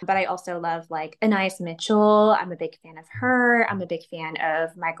him. But I also love like Anais Mitchell. I'm a big fan of her. I'm a big fan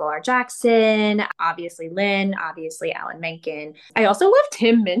of Michael R. Jackson, obviously Lynn, obviously Alan Menken. I also love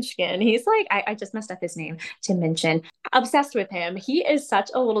Tim Minchin. He's like, I just messed up his name, Tim Minchin. Obsessed with him. He is such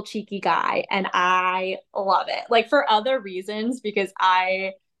a little cheeky guy and I love it. Like for other reasons, because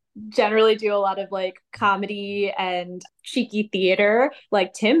I generally do a lot of like comedy and cheeky theater.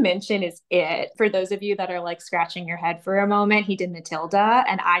 Like Tim Minchin is it. For those of you that are like scratching your head for a moment, he did Matilda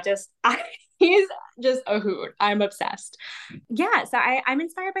and he's just a hoot. I'm obsessed. Yeah, so I'm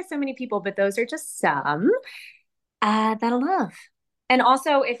inspired by so many people, but those are just some that I love. And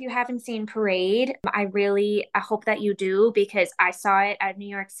also, if you haven't seen Parade, I hope that you do because I saw it at New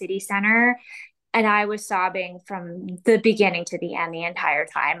York City Center And I was sobbing from the beginning to the end the entire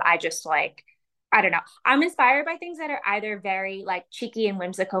time. I just like, I don't know. I'm inspired by things that are either very like cheeky and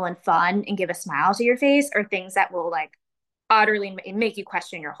whimsical and fun and give a smile to your face, or things that will like utterly make you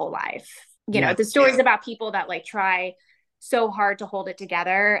question your whole life. You know, the stories about people that like try so hard to hold it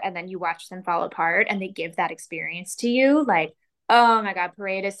together and then you watch them fall apart and they give that experience to you. Like, oh my God,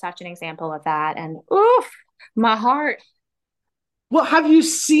 Parade is such an example of that. And oof, my heart. Well, have you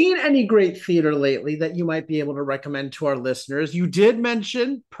seen any great theater lately that you might be able to recommend to our listeners? You did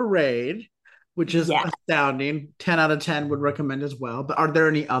mention Parade, which is Yeah. astounding. 10 out of 10 would recommend as well. But are there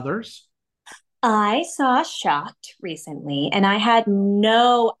any others? I saw Shocked recently and I had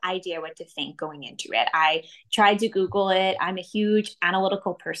no idea what to think going into it. I tried to Google it. I'm a huge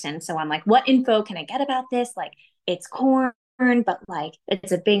analytical person. So I'm like, what info can I get about this? Like, it's corn, but like,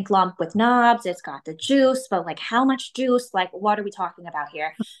 it's a big lump with knobs. It's got the juice, but like, how much juice? Like, what are we talking about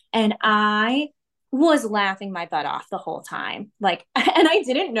here? And I was laughing my butt off the whole time. Like, and I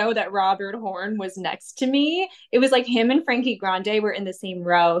didn't know that Robert Horn was next to me. It was like him and Frankie Grande were in the same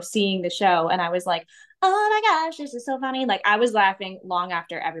row seeing the show. And I was like, oh my gosh, this is so funny. Like, I was laughing long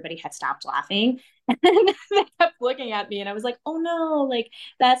after everybody had stopped laughing. And they kept looking at me, and I was like, oh no, like,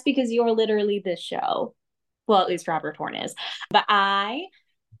 that's because you're literally this show. Well, at least Robert Horn is. But I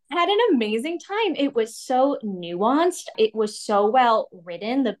had an amazing time. It was so nuanced. It was so well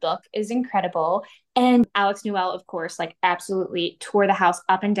written. The book is incredible. And Alex Newell, of course, like absolutely tore the house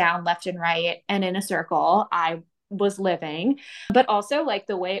up and down, left and right, and in a circle. I was living, but also like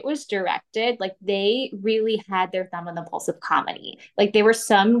the way it was directed, like they really had their thumb on the pulse of comedy. Like there were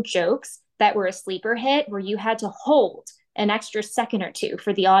some jokes that were a sleeper hit where you had to hold an extra second or two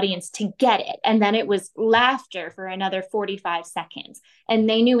for the audience to get it. And then it was laughter for another 45 seconds. And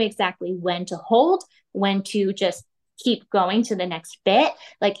they knew exactly when to hold, when to just keep going to the next bit.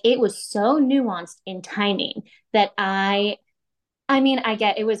 Like it was so nuanced in timing that I mean, I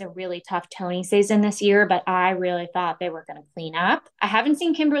get it was a really tough Tony season this year, but I really thought they were going to clean up. I haven't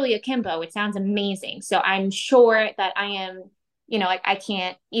seen Kimberly Akimbo. It sounds amazing. So I'm sure that I am, you know, like I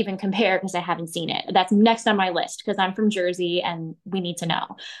can't even compare because I haven't seen it. That's next on my list because I'm from Jersey and we need to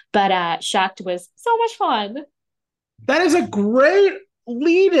know. But Shocked was so much fun. That is a great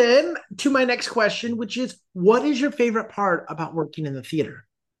lead in to my next question, which is what is your favorite part about working in the theater?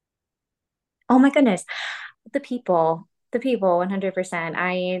 Oh my goodness. The people 100%.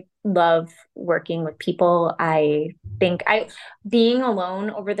 I love working with people. I think I being alone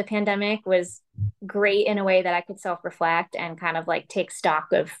over the pandemic was great in a way that I could self-reflect and kind of like take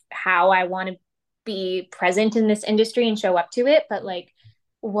stock of how I want to be present in this industry and show up to it. But like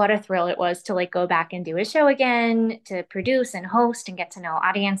what a thrill it was to like go back and do a show again, to produce and host and get to know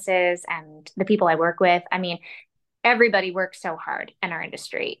audiences and the people I work with. I mean, everybody works so hard in our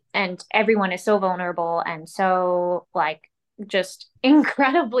industry and everyone is so vulnerable and so like just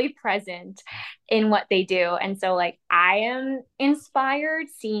incredibly present in what they do. And so like I am inspired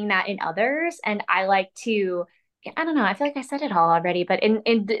seeing that in others, and I like to, I don't know, I feel like I said it all already, but in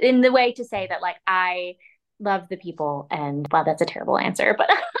the way to say that like I love the people. And wow, that's a terrible answer, but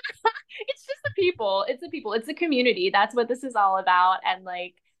it's just the people. It's the people. It's the community. That's what this is all about. And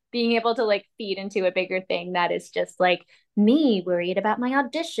like being able to like feed into a bigger thing that is just like me worried about my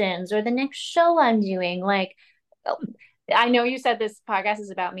auditions or the next show I'm doing. Like, I know you said this podcast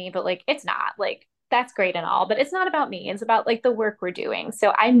is about me, but like it's not. Like that's great and all, but it's not about me. It's about like the work we're doing.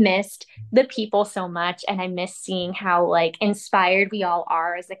 So I missed the people so much, and I miss seeing how like inspired we all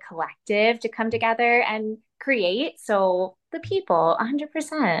are as a collective to come together and create. So the people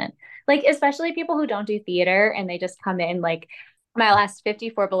 100%, like especially people who don't do theater and they just come in. Like my last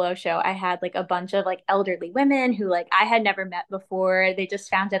 54 Below show, I had like a bunch of like elderly women who like I had never met before. They just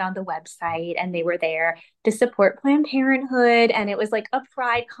found it on the website and they were there to support Planned Parenthood. And it was like a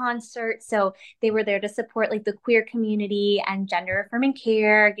pride concert. So they were there to support like the queer community and gender affirming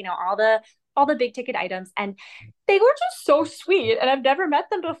care, you know, all the big ticket items. And they were just so sweet. And I've never met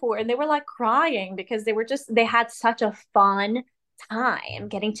them before. And they were like crying because they had such a fun time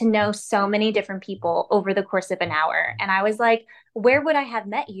getting to know so many different people over the course of an hour. And I was like, where would I have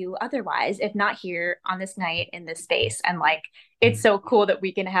met you otherwise if not here on this night in this space? And like, it's so cool that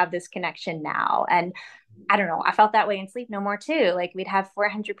we can have this connection now. And I don't know, I felt that way in Sleep No More too. Like we'd have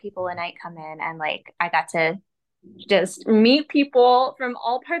 400 people a night come in, and like I got to just meet people from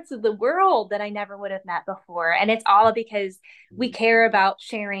all parts of the world that I never would have met before. And it's all because we care about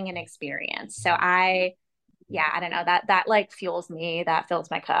sharing an experience. So yeah, I don't know, that like fuels me, that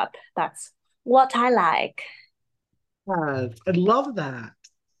fills my cup. That's what I like. I love that.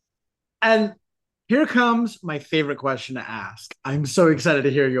 And here comes my favorite question to ask. I'm so excited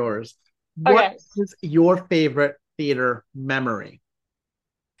to hear yours. What Okay. is your favorite theater memory?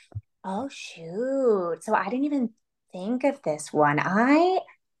 Oh, shoot. So I didn't even think of this one.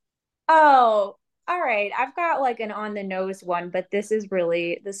 Oh, all right. I've got like an on the nose one, but this is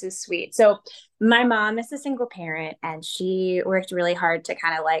sweet. So my mom is a single parent and she worked really hard to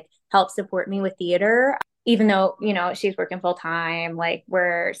kind of like help support me with theater. Even though, she's working full time, like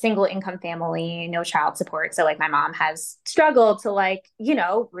we're single income family, no child support. So like my mom has struggled to like,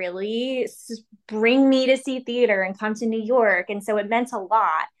 really bring me to see theater and come to New York. And so it meant a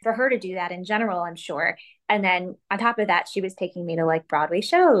lot for her to do that in general, I'm sure. And then on top of that, she was taking me to like Broadway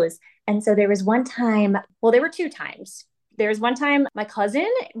shows. And so there was one time, well, there were two times. There was one time my cousin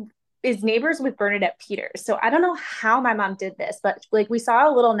is neighbors with Bernadette Peters. So I don't know how my mom did this, but like we saw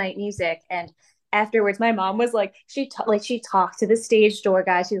a little night music and afterwards my mom was like she talked to the stage door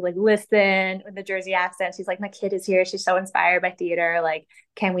guy. She's like, listen, with the Jersey accent. She's like, my kid is here. She's so inspired by theater. Like,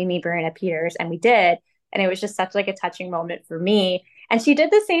 can we meet Bernadette Peters? And we did. And it was just such like a touching moment for me. And she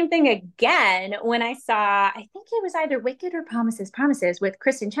did the same thing again when I saw, I think it was either Wicked or Promises with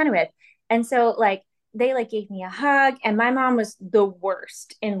Kristen Chenoweth. And so like they like gave me a hug and my mom was the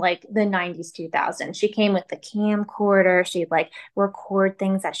worst in like the 90s 2000s. She came with the camcorder. She'd like record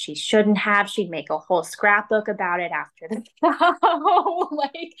things that she shouldn't have. She'd make a whole scrapbook about it after the show.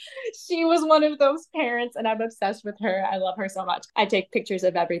 Like she was one of those parents and I'm obsessed with her. I love her so much. I take pictures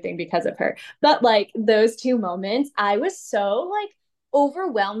of everything because of her. But like those two moments, I was so like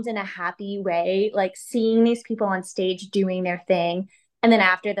overwhelmed in a happy way, like seeing these people on stage doing their thing. And then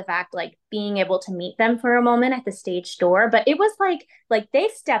after the fact, like being able to meet them for a moment at the stage door. But it was like they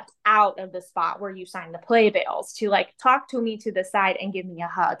stepped out of the spot where you sign the playbills to like talk to me to the side and give me a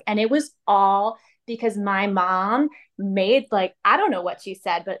hug. And it was all because my mom made like, I don't know what she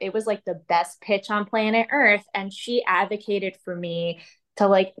said, but it was like the best pitch on planet Earth. And she advocated for me to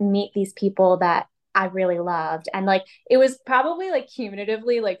like meet these people that I really loved. And like it was probably like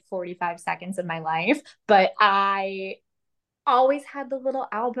cumulatively like 45 seconds of my life, but I always had the little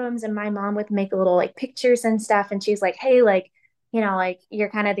albums and my mom would make little like pictures and stuff. And she's like, hey, like, like you're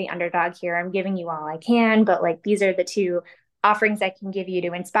kind of the underdog here. I'm giving you all I can, but like these are the two offerings I can give you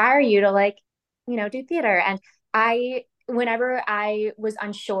to inspire you to like, do theater. And whenever I was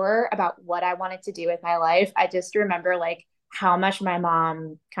unsure about what I wanted to do with my life, I just remember like how much my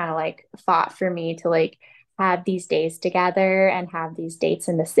mom kind of like fought for me to like have these days together and have these dates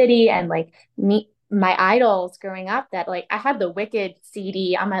in the city and like meet my idols growing up that like I had the Wicked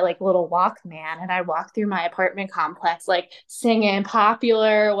CD on my like little Walkman and I walked through my apartment complex like singing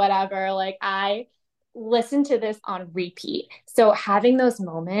Popular, whatever. Like I listened to this on repeat. So having those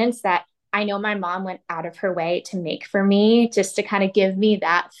moments that I know my mom went out of her way to make for me just to kind of give me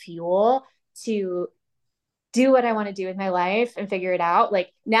that fuel to do what I want to do with my life and figure it out.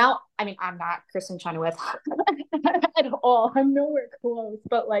 Like now, I mean, I'm not Kristen Chenoweth at all. I'm nowhere close,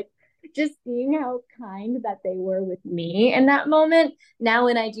 but like just seeing how kind that they were with me in that moment. Now,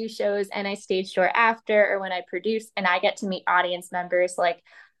 when I do shows and I stage door after, or when I produce and I get to meet audience members, like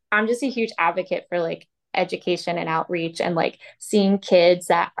I'm just a huge advocate for like education and outreach and like seeing kids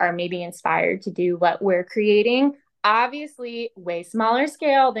that are maybe inspired to do what we're creating. Obviously, way smaller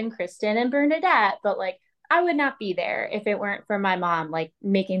scale than Kristen and Bernadette, but like I would not be there if it weren't for my mom, like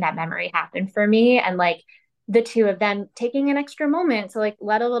making that memory happen for me and like the two of them taking an extra moment to like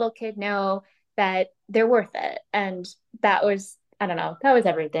let a little kid know that they're worth it. And that was, I don't know, that was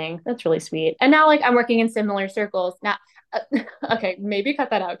everything. That's really sweet. And now like I'm working in similar circles. Now, okay, maybe cut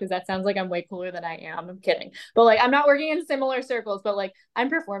that out because that sounds like I'm way cooler than I am. I'm kidding. But like I'm not working in similar circles, but like I'm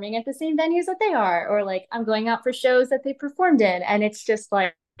performing at the same venues that they are, or like I'm going out for shows that they performed in. And it's just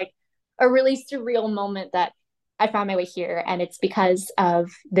like a really surreal moment that I found my way here. And it's because of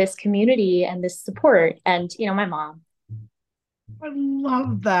this community and this support and, my mom. I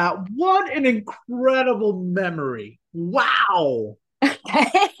love that. What an incredible memory. Wow.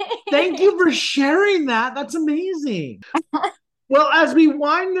 Thank you for sharing that. That's amazing. Well, as we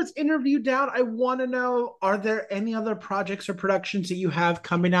wind this interview down, I want to know, are there any other projects or productions that you have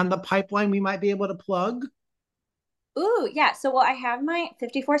coming down the pipeline we might be able to plug? Ooh, yeah. So, well, I have my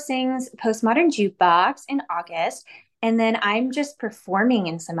 54 Sings Postmodern Jukebox in August, and then I'm just performing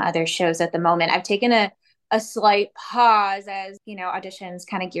in some other shows at the moment. I've taken a slight pause as, auditions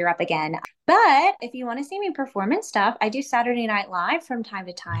kind of gear up again. But if you want to see me perform and stuff, I do Saturday Night Live from time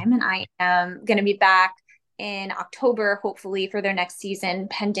to time, and I am going to be back in October, hopefully, for their next season,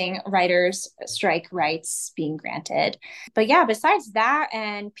 pending writers' strike rights being granted. But yeah, besides that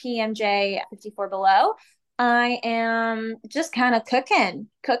and PMJ 54 Below, I am just kind of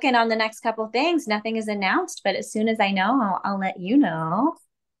cooking on the next couple things. Nothing is announced, but as soon as I know, I'll let you know.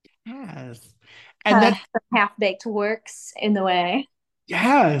 Yes. And that's half-baked works in the way.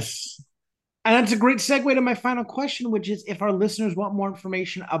 yes. And that's a great segue to my final question, which is if our listeners want more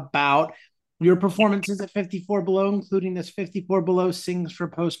information about your performances at 54 Below, including this 54 Below Sings for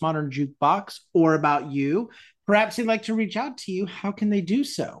Postmodern Jukebox, or about you, perhaps they'd like to reach out to you, how can they do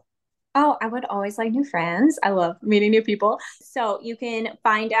so? Oh, I would always like new friends. I love meeting new people. So you can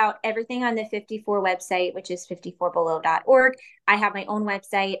find out everything on the 54 website, which is 54below.org. I have my own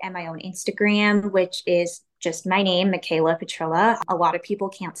website and my own Instagram, which is just my name, Michaela Petrilla. A lot of people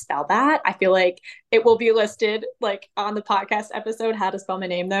can't spell that. I feel like it will be listed like on the podcast episode, how to spell my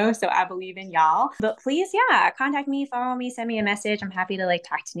name though. So I believe in y'all. But please, yeah, contact me, follow me, send me a message. I'm happy to like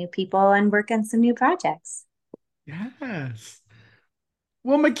talk to new people and work on some new projects. Yes.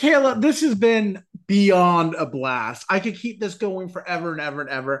 Well, Michaela, this has been beyond a blast. I could keep this going forever and ever and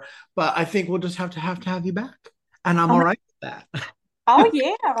ever, but I think we'll just have to have you back. And I'm all right with that. Oh,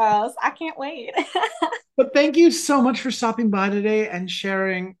 yeah, Rose. I can't wait. But thank you so much for stopping by today and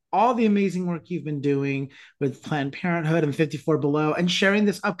sharing all the amazing work you've been doing with Planned Parenthood and 54 Below and sharing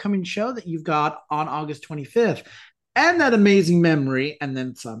this upcoming show that you've got on August 25th and that amazing memory and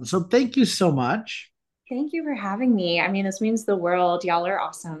then some. So thank you so much. Thank you for having me. I mean, this means the world. Y'all are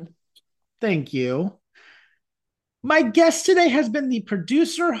awesome. Thank you. My guest today has been the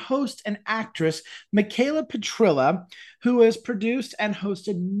producer, host, and actress, Michaela Petrilla, who has produced and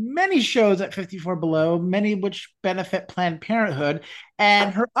hosted many shows at 54 Below, many of which benefit Planned Parenthood.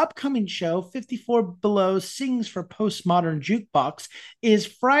 And her upcoming show, 54 Below Sings for Postmodern Jukebox, is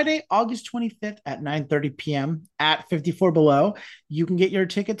Friday, August 25th at 9:30 p.m. at 54 Below. You can get your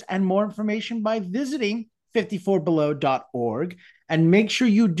tickets and more information by visiting 54below.org. And make sure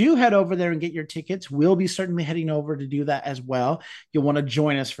you do head over there and get your tickets. We'll be certainly heading over to do that as well. You'll want to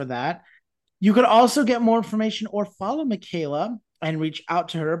join us for that. You could also get more information or follow Michaela and reach out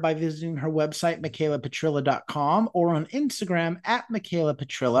to her by visiting her website, michaelapetrilla.com, or on Instagram at Michaela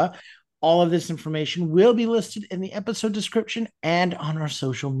Petrilla. All of this information will be listed in the episode description and on our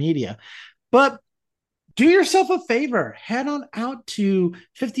social media. But do yourself a favor, head on out to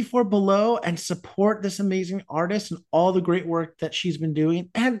 54 Below and support this amazing artist and all the great work that she's been doing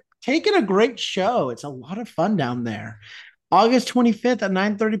and take in a great show. It's a lot of fun down there. August 25th at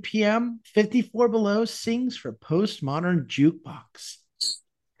 9:30 p.m., 54 Below Sings for Postmodern Jukebox.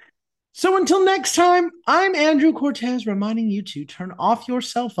 So until next time, I'm Andrew Cortez reminding you to turn off your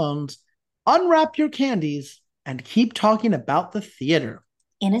cell phones, unwrap your candies, and keep talking about the theater.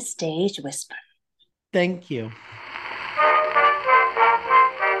 In a stage whisper. Thank you. Two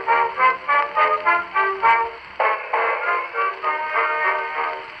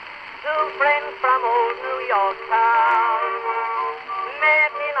friends from old New York town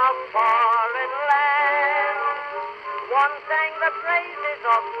met in a foreign land. One sang the praises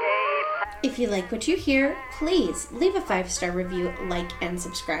of gay. If you like what you hear, please leave a 5-star review, like, and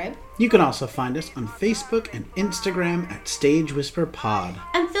subscribe. You can also find us on Facebook and Instagram at Stage Whisper Pod.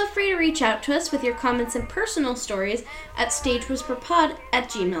 And feel free to reach out to us with your comments and personal stories at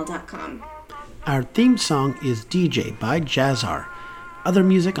stagewhisperpod@gmail.com. Our theme song is DJ by Jazzar. Other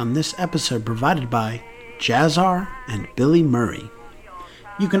music on this episode provided by Jazzar and Billy Murray.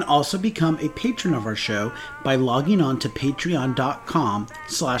 You can also become a patron of our show by logging on to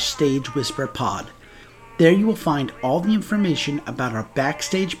patreon.com/stagewhisperpod. There you will find all the information about our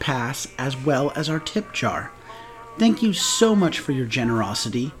backstage pass as well as our tip jar. Thank you so much for your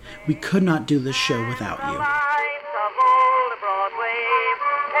generosity. We could not do this show without you.